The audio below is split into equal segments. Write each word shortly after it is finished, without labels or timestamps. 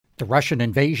The Russian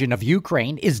invasion of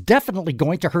Ukraine is definitely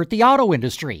going to hurt the auto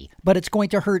industry, but it's going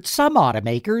to hurt some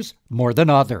automakers more than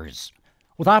others.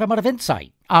 With Automotive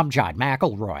Insight, I'm John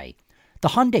McElroy. The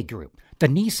Hyundai Group, the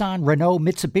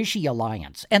Nissan-Renault-Mitsubishi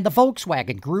Alliance, and the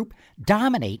Volkswagen Group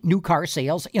dominate new car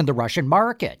sales in the Russian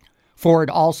market. Ford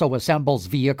also assembles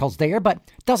vehicles there,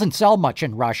 but doesn't sell much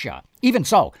in Russia. Even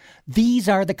so, these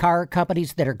are the car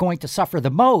companies that are going to suffer the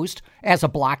most as a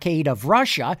blockade of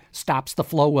Russia stops the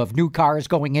flow of new cars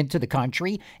going into the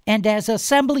country and as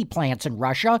assembly plants in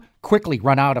Russia quickly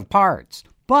run out of parts.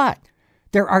 But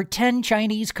there are 10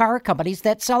 Chinese car companies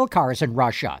that sell cars in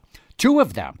Russia. 2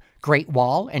 of them, Great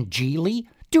Wall and Geely,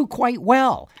 do quite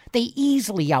well. They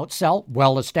easily outsell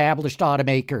well-established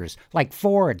automakers like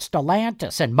Ford,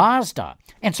 Stellantis, and Mazda.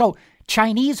 And so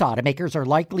Chinese automakers are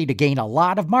likely to gain a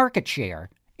lot of market share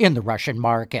in the Russian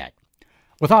market.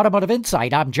 With Automotive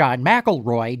Insight, I'm John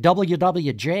McElroy,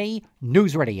 WWJ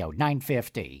News Radio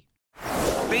 950.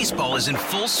 Baseball is in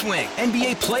full swing.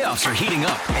 NBA playoffs are heating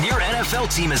up, and your NFL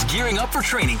team is gearing up for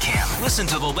training camp. Listen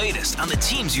to the latest on the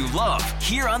teams you love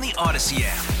here on the Odyssey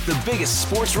app. The biggest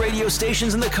sports radio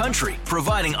stations in the country,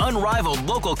 providing unrivaled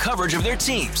local coverage of their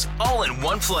teams, all in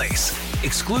one place.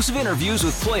 Exclusive interviews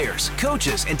with players,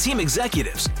 coaches, and team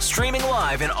executives, streaming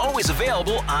live and always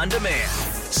available on demand.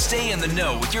 Stay in the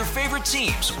know with your favorite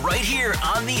teams right here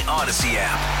on the Odyssey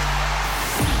app.